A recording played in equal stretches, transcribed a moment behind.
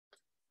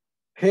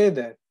Hey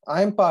there,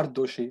 I am Parth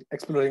Doshi,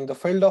 exploring the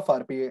field of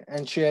RPA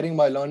and sharing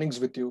my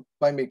learnings with you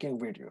by making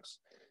videos.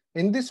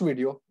 In this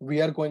video, we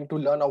are going to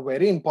learn a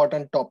very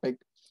important topic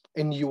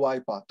in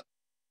UiPath.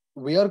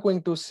 We are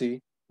going to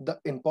see the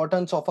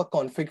importance of a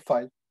config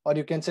file, or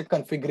you can say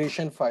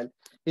configuration file,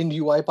 in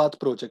UiPath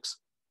projects.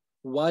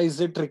 Why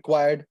is it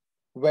required,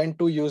 when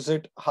to use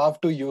it, how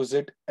to use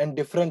it, and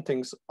different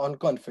things on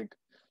config.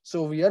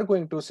 So we are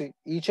going to see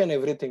each and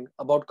everything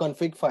about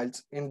config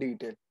files in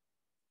detail.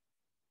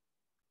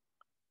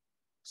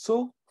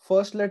 So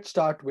first let's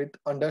start with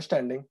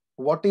understanding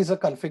what is a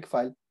config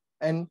file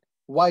and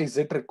why is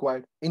it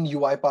required in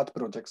UiPath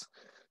projects.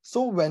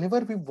 So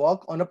whenever we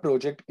work on a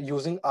project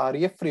using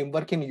REF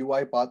framework in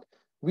UiPath,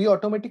 we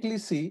automatically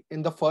see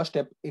in the first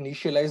step,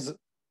 initialize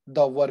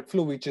the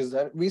workflow which is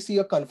there, we see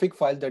a config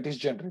file that is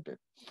generated.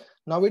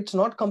 Now it's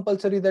not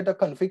compulsory that a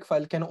config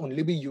file can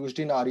only be used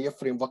in REF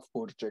framework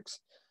projects.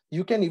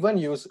 You can even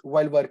use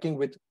while working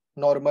with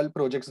normal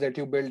projects that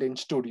you build in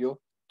Studio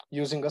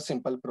using a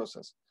simple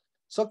process.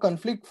 So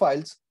config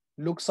files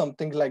look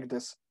something like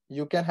this.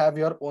 You can have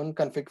your own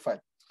config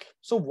file.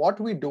 So what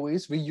we do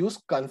is we use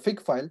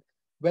config file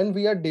when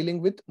we are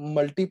dealing with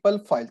multiple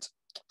files.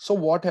 So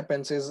what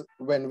happens is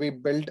when we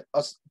build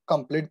a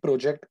complete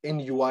project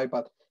in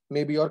UiPath,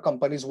 maybe your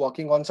company is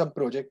working on some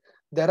project,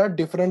 there are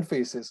different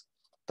phases.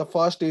 The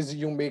first is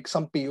you make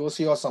some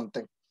POC or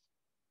something.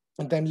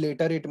 And then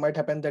later it might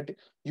happen that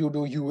you do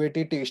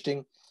UAT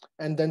testing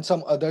and then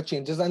some other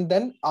changes. And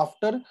then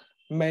after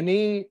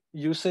many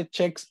usage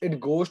checks, it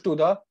goes to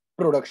the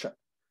production.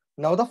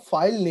 Now the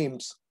file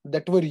names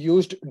that were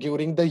used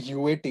during the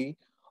UAT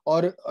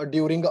or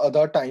during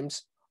other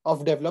times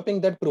of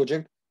developing that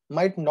project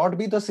might not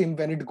be the same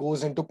when it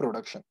goes into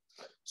production.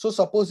 So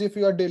suppose if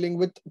you are dealing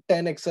with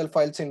 10 Excel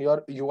files in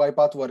your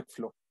UiPath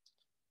workflow.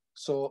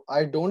 So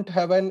I don't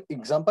have an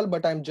example,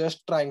 but I'm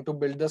just trying to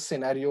build the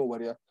scenario over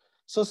here.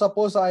 So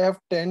suppose I have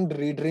 10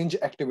 read range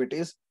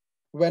activities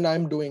when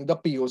I'm doing the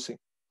POC.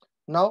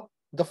 Now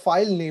the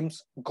file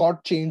names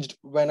got changed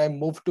when I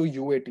moved to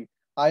UAT.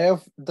 I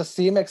have the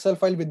same Excel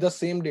file with the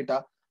same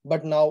data,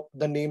 but now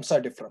the names are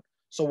different.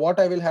 So what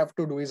I will have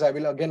to do is I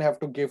will again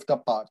have to give the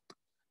path.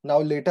 Now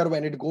later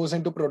when it goes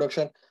into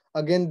production,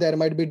 again there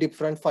might be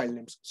different file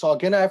names. So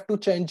again I have to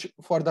change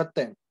for the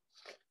 10.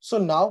 So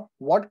now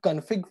what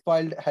config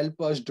file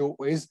help us do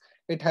is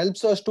it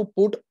helps us to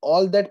put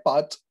all that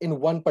parts in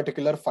one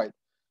particular file.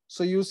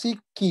 So you see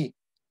key.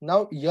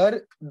 Now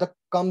here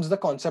comes the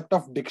concept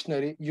of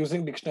dictionary,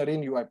 using dictionary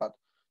in UiPath.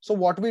 So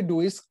what we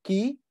do is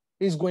key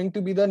is going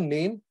to be the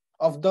name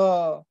of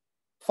the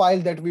file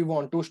that we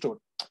want to store.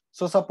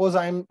 So suppose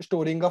I'm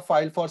storing a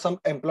file for some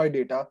employee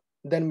data,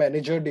 then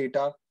manager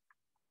data,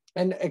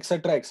 and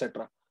etc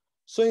etc.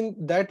 So in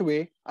that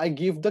way I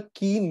give the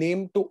key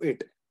name to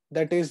it,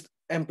 that is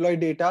employee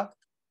data,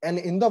 and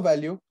in the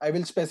value I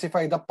will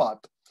specify the path.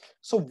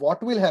 So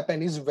what will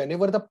happen is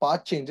whenever the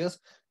path changes,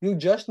 you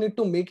just need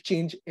to make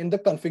change in the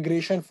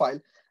configuration file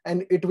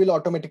and it will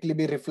automatically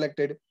be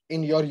reflected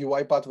in your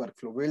UiPath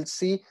workflow. We'll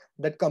see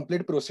that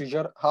complete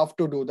procedure how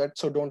to do that,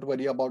 so don't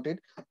worry about it.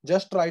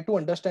 Just try to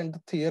understand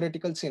the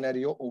theoretical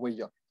scenario over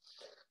here.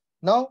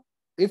 Now,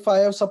 if I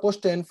have suppose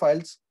 10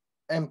 files,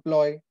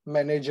 employee,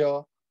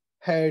 manager,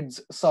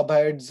 heads,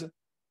 subheads,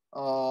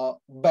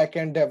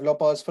 backend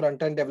developers,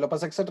 front-end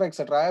developers, etc.,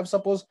 etc. I have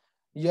suppose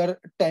here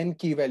 10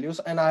 key values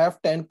and I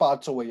have 10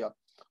 paths over here.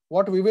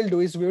 What we will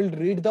do is we will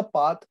read the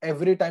path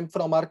every time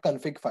from our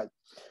config file.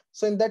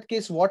 So in that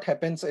case, what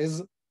happens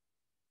is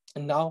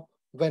now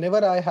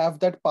whenever I have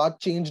that path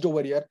changed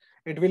over here,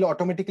 it will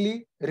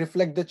automatically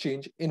reflect the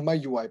change in my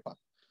UiPath.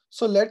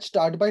 So let's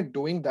start by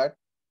doing that.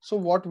 So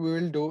what we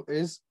will do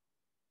is,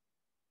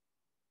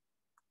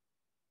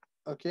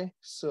 okay,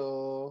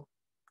 so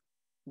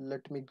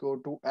let me go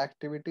to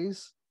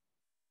activities.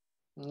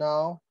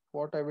 Now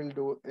what I will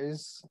do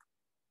is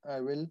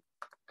I will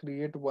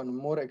create one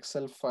more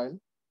Excel file,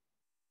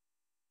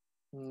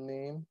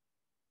 name,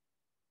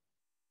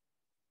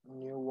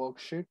 new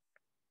worksheet,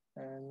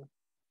 and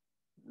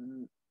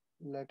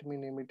let me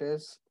name it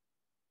as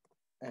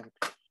empty.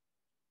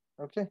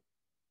 Okay,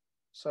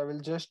 so I will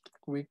just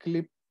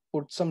quickly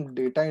put some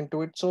data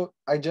into it. So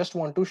I just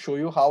want to show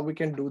you how we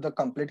can do the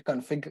complete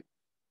config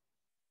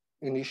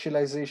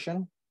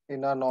initialization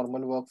in our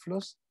normal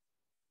workflows.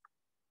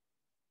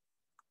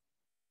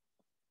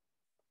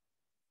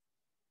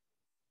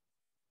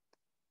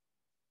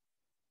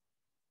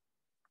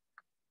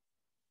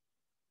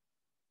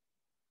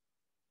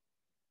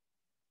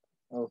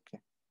 Okay,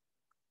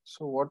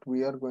 so what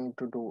we are going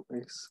to do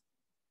is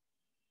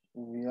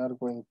we are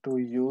going to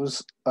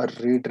use a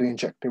read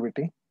range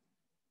activity.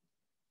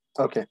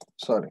 Okay,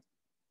 sorry.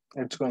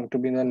 It's going to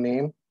be the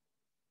name.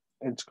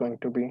 It's going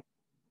to be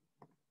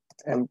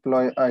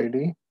employee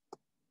ID.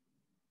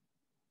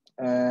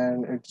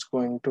 And it's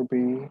going to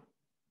be,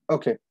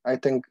 okay, I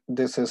think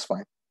this is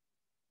fine.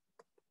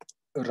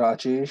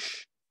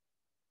 Rajesh,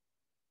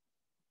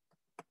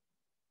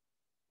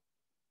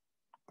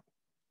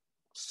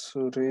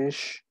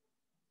 Suresh,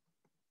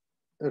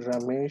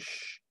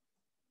 Ramesh,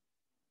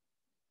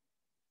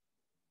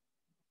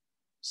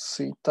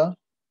 Sita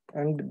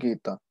and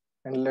Geeta.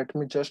 And let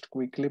me just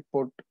quickly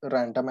put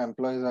random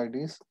employees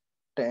IDs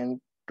 10,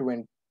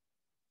 20,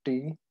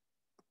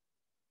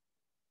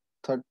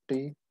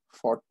 30,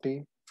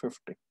 40,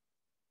 50.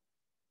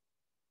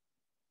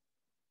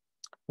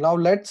 Now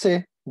let's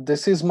say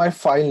this is my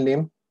file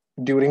name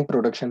during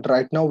production.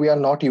 Right now we are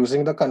not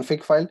using the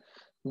config file.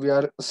 We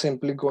are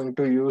simply going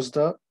to use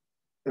the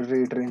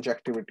read range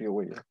activity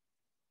over here.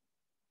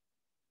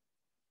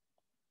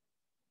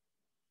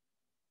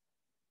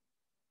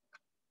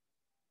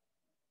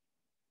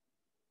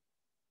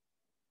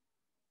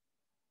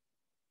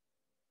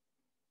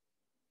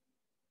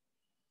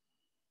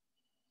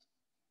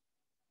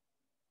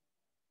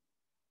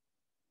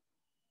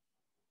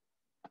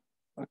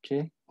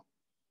 Okay.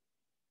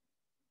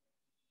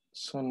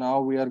 So now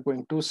we are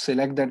going to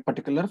select that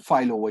particular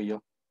file over here.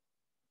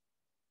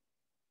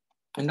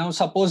 And now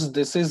suppose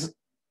this is,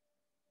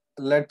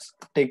 let's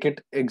take it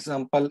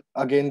example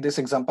again, this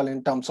example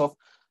in terms of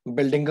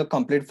building a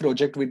complete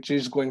project which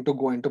is going to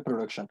go into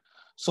production.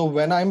 So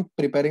when I'm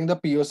preparing the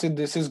POC,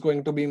 this is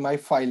going to be my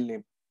file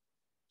name.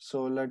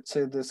 So let's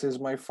say this is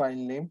my file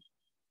name.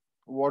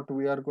 What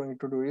we are going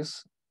to do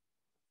is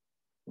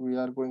we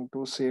are going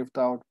to save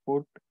the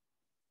output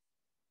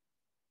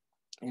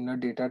in a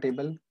data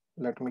table.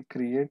 Let me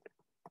create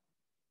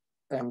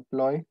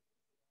employee.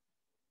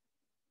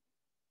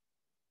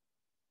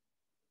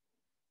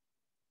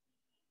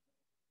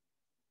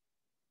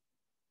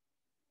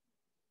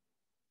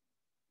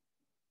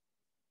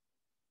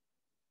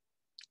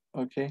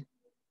 Okay.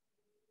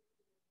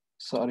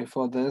 Sorry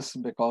for this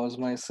because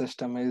my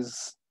system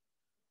is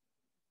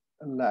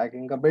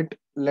lagging a bit.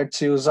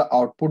 Let's use the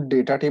output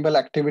data table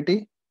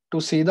activity to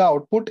see the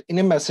output in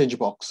a message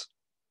box.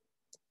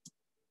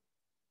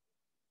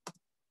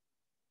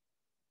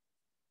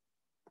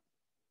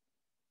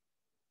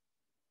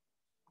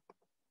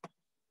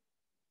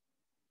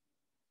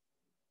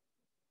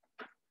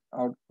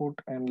 Output,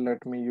 and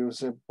let me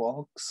use a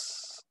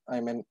box,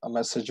 I mean a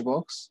message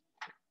box.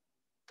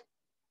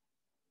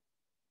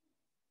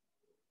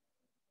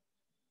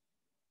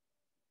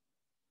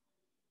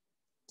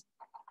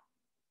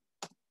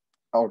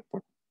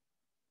 Output.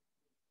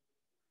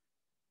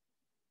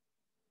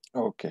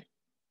 Okay.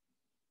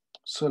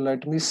 So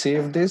let me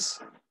save this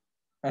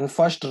and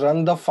first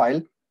run the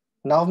file.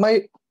 Now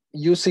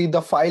you see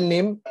the file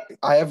name,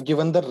 I have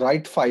given the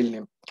right file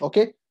name.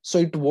 Okay. So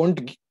it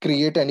won't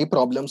create any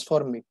problems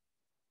for me.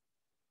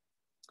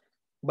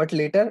 But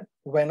later,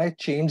 when I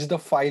change the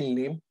file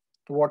name,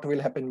 what will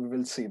happen? We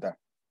will see that.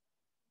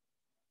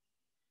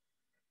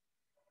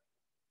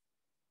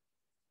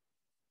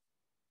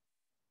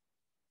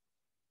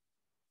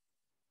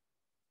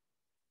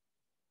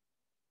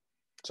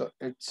 So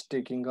it's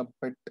taking a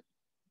bit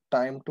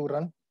time to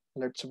run.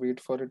 Let's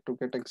wait for it to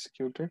get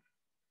executed.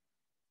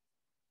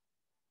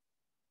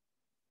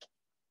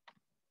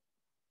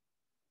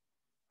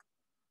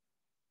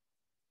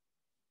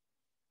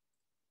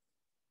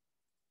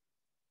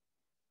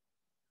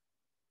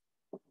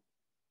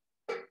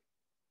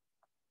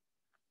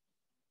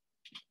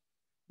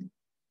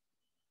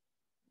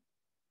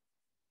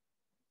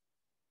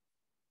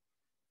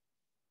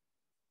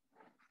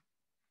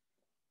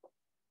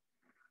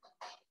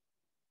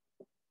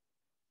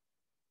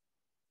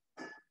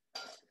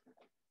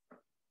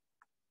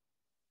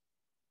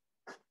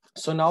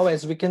 So now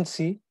as we can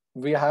see,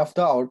 we have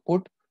the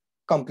output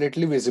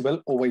completely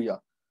visible over here.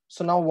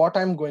 So now what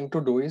I'm going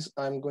to do is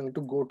I'm going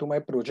to go to my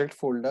project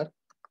folder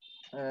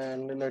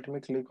and let me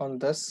click on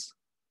this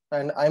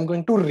and I'm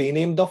going to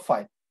rename the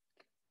file.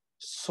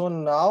 So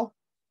now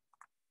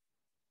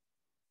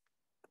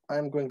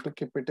I'm going to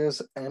keep it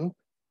as emp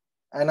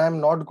and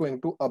I'm not going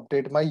to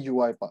update my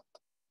UI path.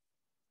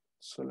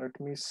 So let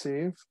me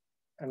save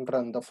and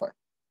run the file.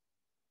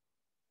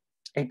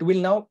 It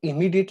will now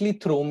immediately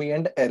throw me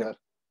an error.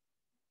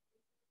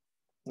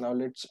 Now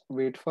let's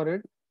wait for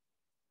it.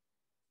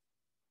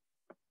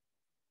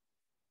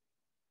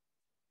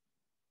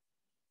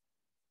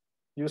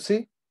 You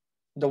see,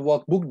 the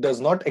workbook does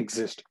not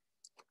exist.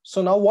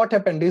 So now what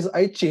happened is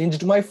I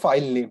changed my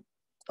file name.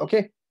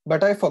 Okay.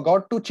 But I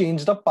forgot to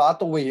change the path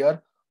over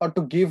here or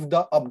to give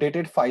the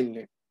updated file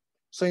name.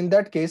 So in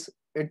that case,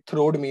 it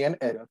throwed me an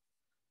error.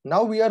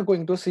 Now we are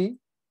going to see,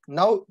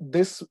 now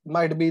this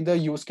might be the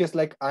use case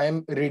like I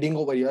am reading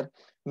over here.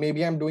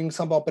 Maybe I'm doing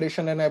some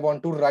operation and I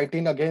want to write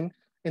in again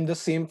in the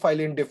same file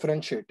in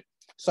different sheet.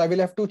 So I will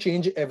have to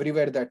change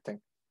everywhere that thing.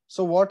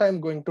 So what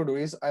I'm going to do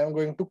is I'm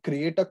going to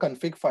create a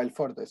config file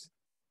for this.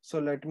 So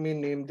let me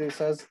name this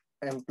as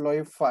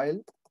employee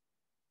file,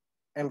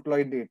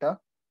 employee data.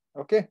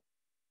 Okay.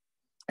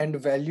 And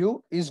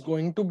value is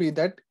going to be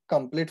that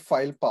complete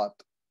file path.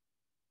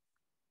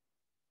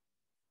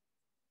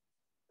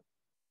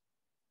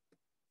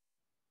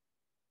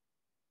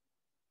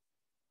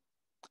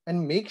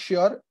 And make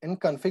sure in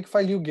config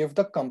file you give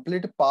the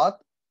complete path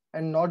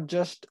and not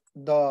just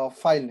the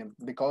file name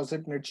because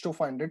it needs to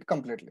find it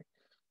completely.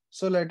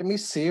 So let me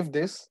save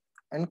this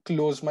and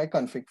close my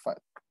config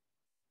file.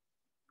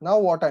 Now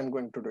what I'm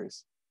going to do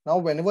is Now,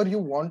 whenever you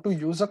want to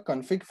use a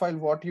config file,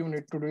 what you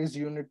need to do is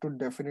you need to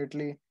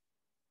definitely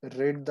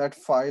read that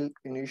file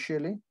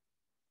initially.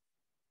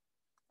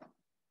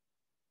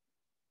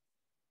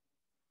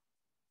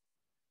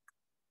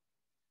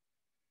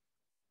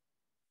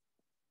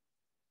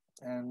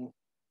 And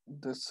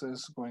this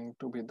is going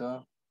to be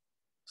the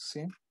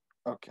same.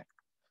 Okay.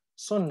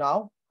 So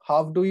now,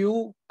 how do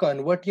you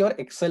convert your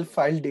Excel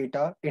file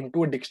data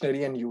into a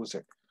dictionary and use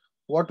it?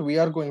 What we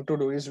are going to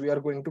do is we are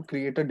going to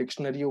create a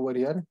dictionary over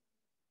here.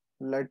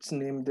 Let's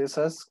name this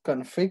as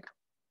config.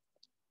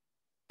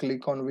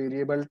 Click on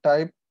variable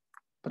type,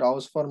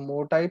 browse for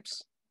more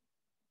types.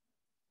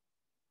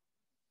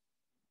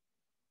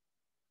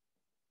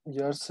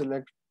 Here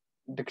select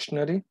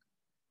dictionary.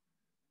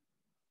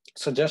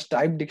 So just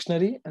type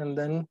dictionary and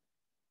then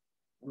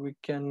we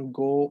can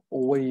go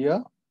over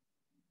here.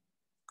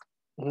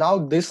 Now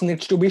this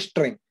needs to be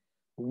string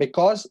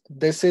because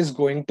this is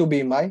going to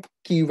be my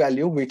key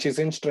value, which is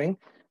in string,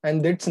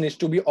 and this needs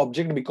to be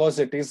object because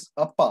it is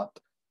a path.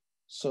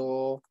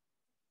 So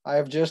I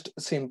have just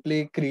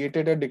simply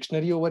created a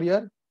dictionary over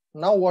here.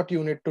 Now what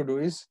you need to do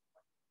is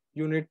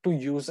you need to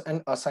use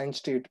an assign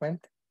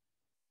statement.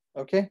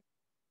 Okay.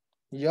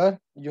 Here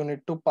you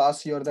need to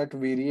pass your that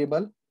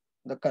variable,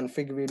 the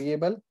config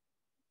variable.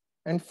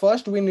 And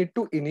first we need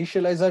to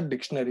initialize our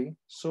dictionary.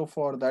 So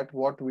for that,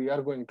 what we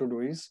are going to do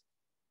is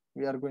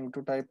we are going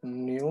to type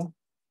new.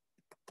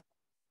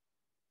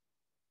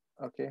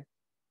 Okay.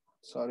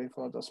 Sorry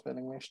for the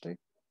spelling mistake.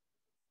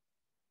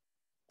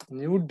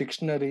 New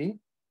dictionary.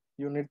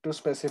 You need to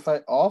specify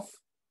of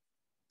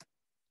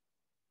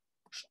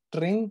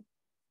string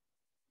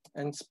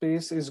and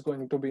space is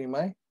going to be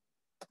my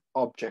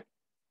object.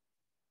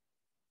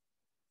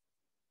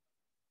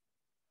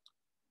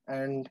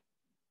 And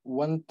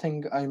one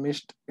thing I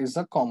missed is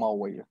a comma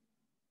over here.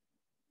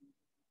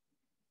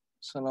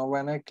 So now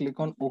when I click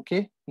on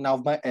OK, now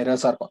my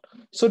errors are gone.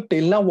 So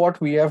till now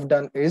what we have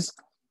done is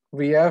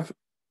we have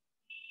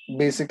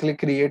basically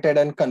created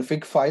an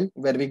config file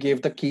where we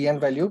gave the key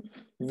and value.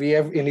 We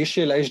have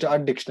initialized our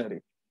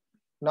dictionary.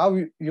 Now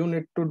you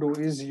need to do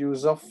is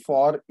use a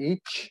for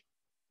each.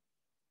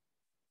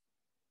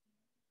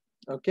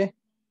 Okay.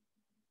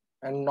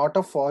 And not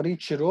a for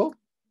each row,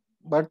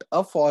 but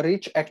a for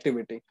each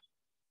activity.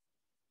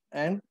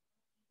 And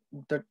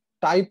the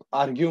type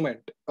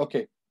argument.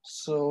 Okay.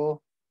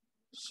 So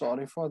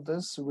sorry for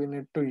this. We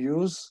need to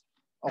use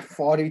a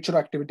for each row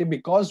activity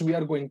because we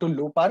are going to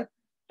loop our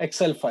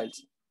Excel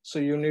files. So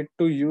you need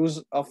to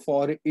use a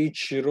for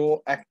each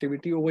row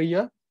activity over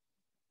here.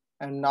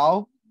 And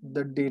now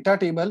the data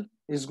table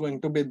is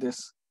going to be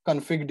this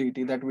config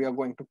dt that we are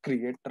going to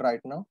create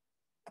right now.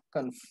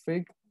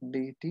 Config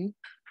dt.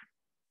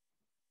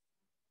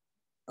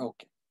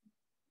 Okay.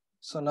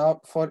 So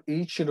now for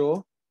each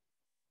row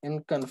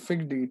in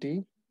config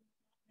dt,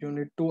 you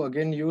need to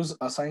again use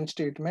assign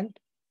statement.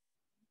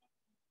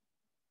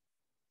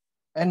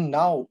 And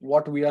now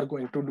what we are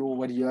going to do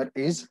over here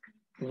is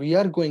we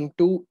are going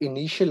to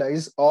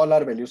initialize all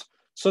our values.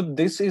 So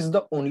this is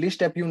the only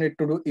step you need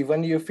to do,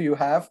 even if you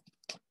have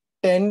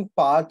 10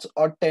 paths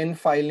or 10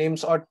 file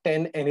names or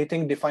 10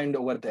 anything defined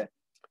over there.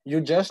 You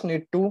just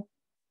need to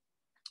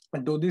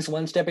do this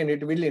one step and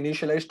it will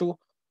initialize to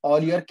all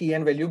your key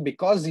and value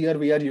because here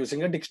we are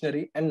using a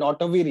dictionary and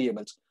not a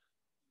variables.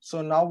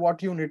 So now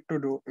what you need to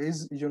do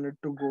is you need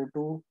to go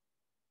to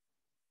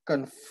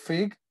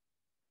config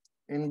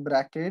in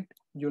bracket.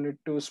 You need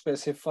to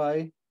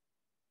specify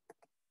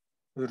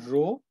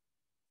row.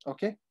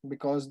 Okay,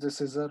 because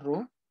this is a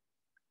row.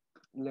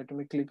 Let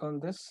me click on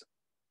this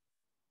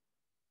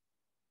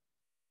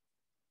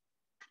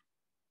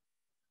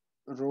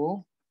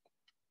row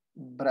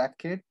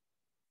bracket.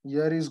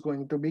 Here is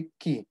going to be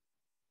key.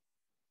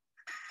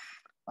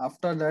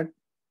 After that,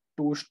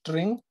 to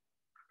string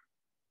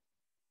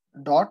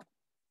dot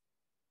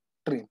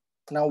trim.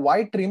 Now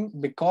why trim?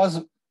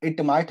 Because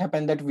it might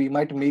happen that we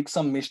might make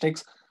some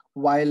mistakes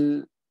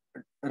while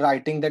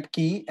writing that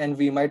key and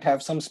we might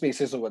have some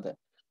spaces over there.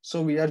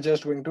 So we are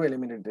just going to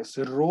eliminate this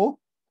row,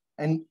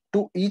 and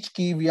to each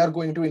key we are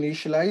going to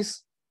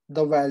initialize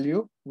the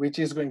value which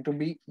is going to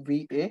be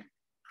VALUVE.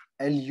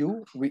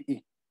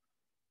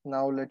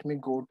 Now let me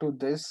go to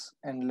this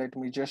and let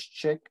me just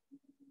check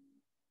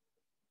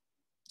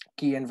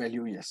key and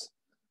value. Yes.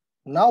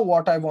 Now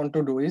what I want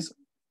to do is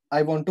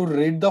I want to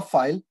read the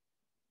file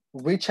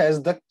which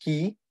has the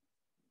key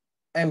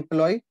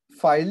employee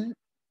file,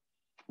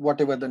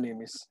 whatever the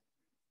name is,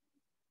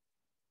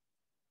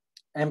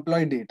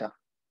 employee data.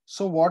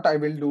 So what I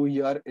will do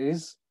here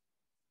is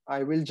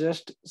I will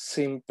just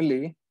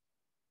simply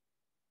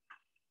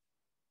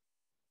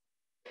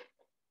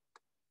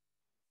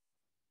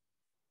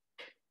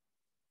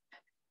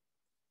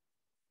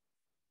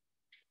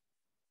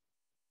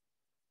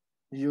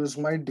use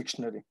my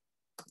dictionary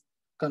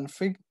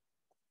config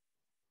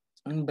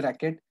in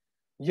bracket.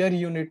 Here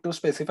you need to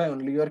specify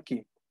only your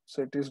key.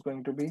 So it is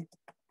going to be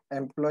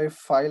employee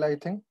file, I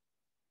think,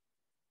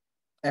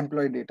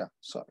 employee data,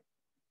 sorry.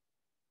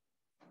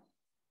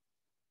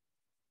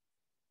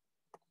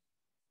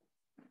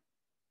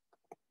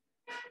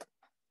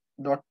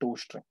 dot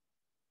toString.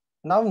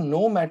 Now,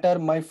 no matter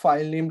my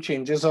file name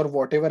changes or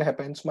whatever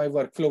happens, my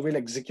workflow will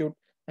execute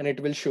and it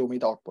will show me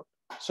the output.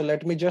 So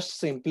let me just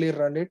simply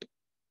run it.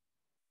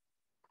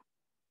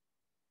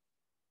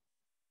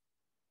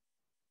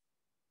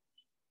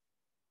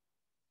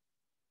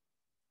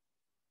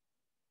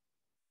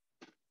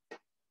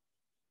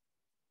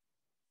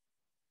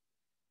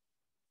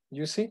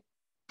 You see,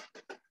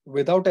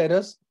 without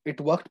errors, it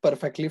worked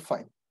perfectly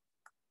fine.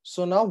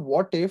 So now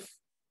what if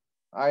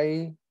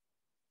I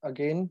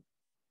again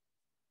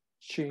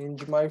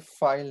change my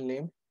file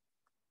name?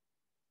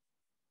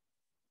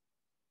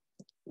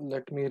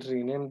 Let me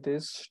rename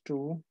this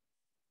to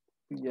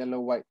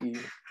PLOYE.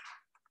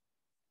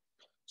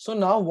 So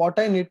now what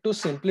I need to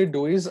simply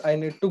do is I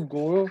need to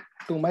go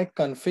to my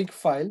config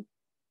file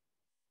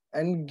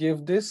and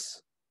give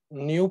this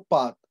new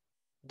path.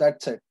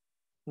 That's it,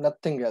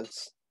 nothing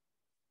else.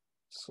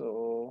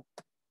 So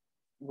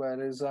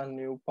where is our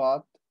new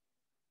path?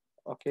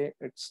 Okay,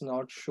 it's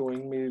not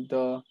showing me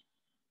the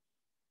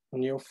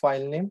new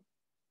file name.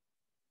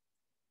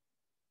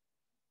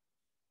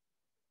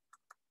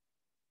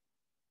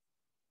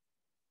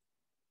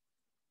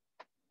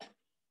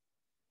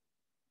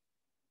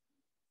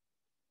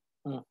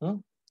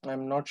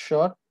 I'm not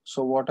sure.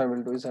 So what I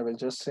will do is I will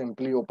just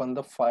simply open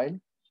the file,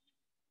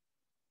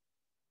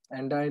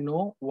 and I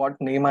know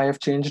what name I have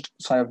changed.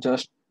 So I have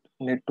just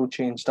need to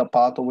change the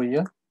path over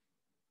here.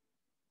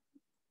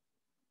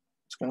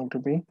 It's going to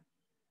be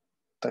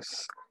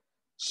this.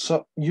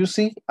 So you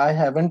see, I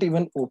haven't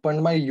even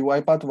opened my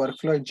UiPath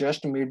workflow. I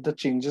just made the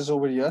changes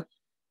over here,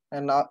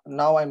 and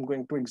now I'm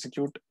going to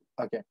execute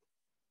again.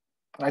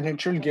 And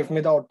it should give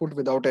me the output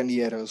without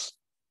any errors.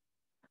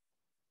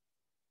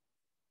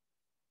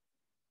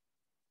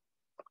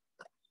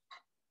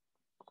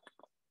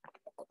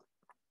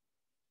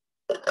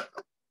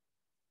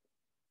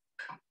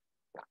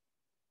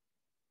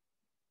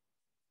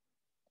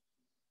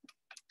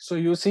 So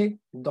you see,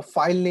 the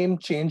file name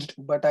changed,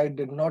 but I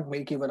did not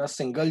make even a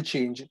single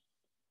change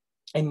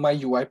in my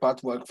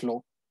UiPath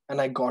workflow,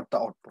 and I got the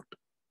output.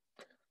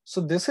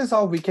 So this is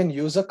how we can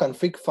use a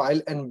config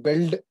file and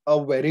build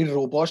a very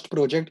robust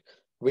project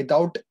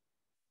without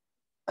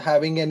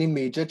having any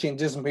major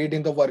changes made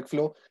in the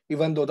workflow,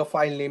 even though the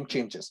file name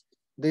changes.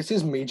 This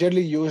is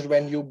majorly used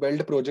when you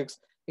build projects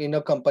in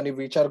a company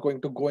which are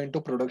going to go into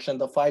production.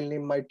 The file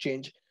name might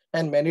change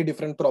and many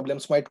different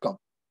problems might come.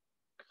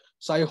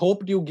 So I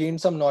hope you gained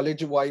some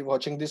knowledge while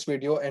watching this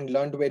video and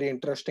learned very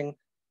interesting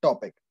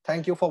topic.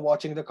 Thank you for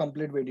watching the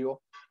complete video,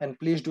 and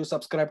please do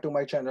subscribe to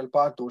my channel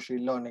Parth Doshi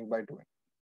Learning by Doing.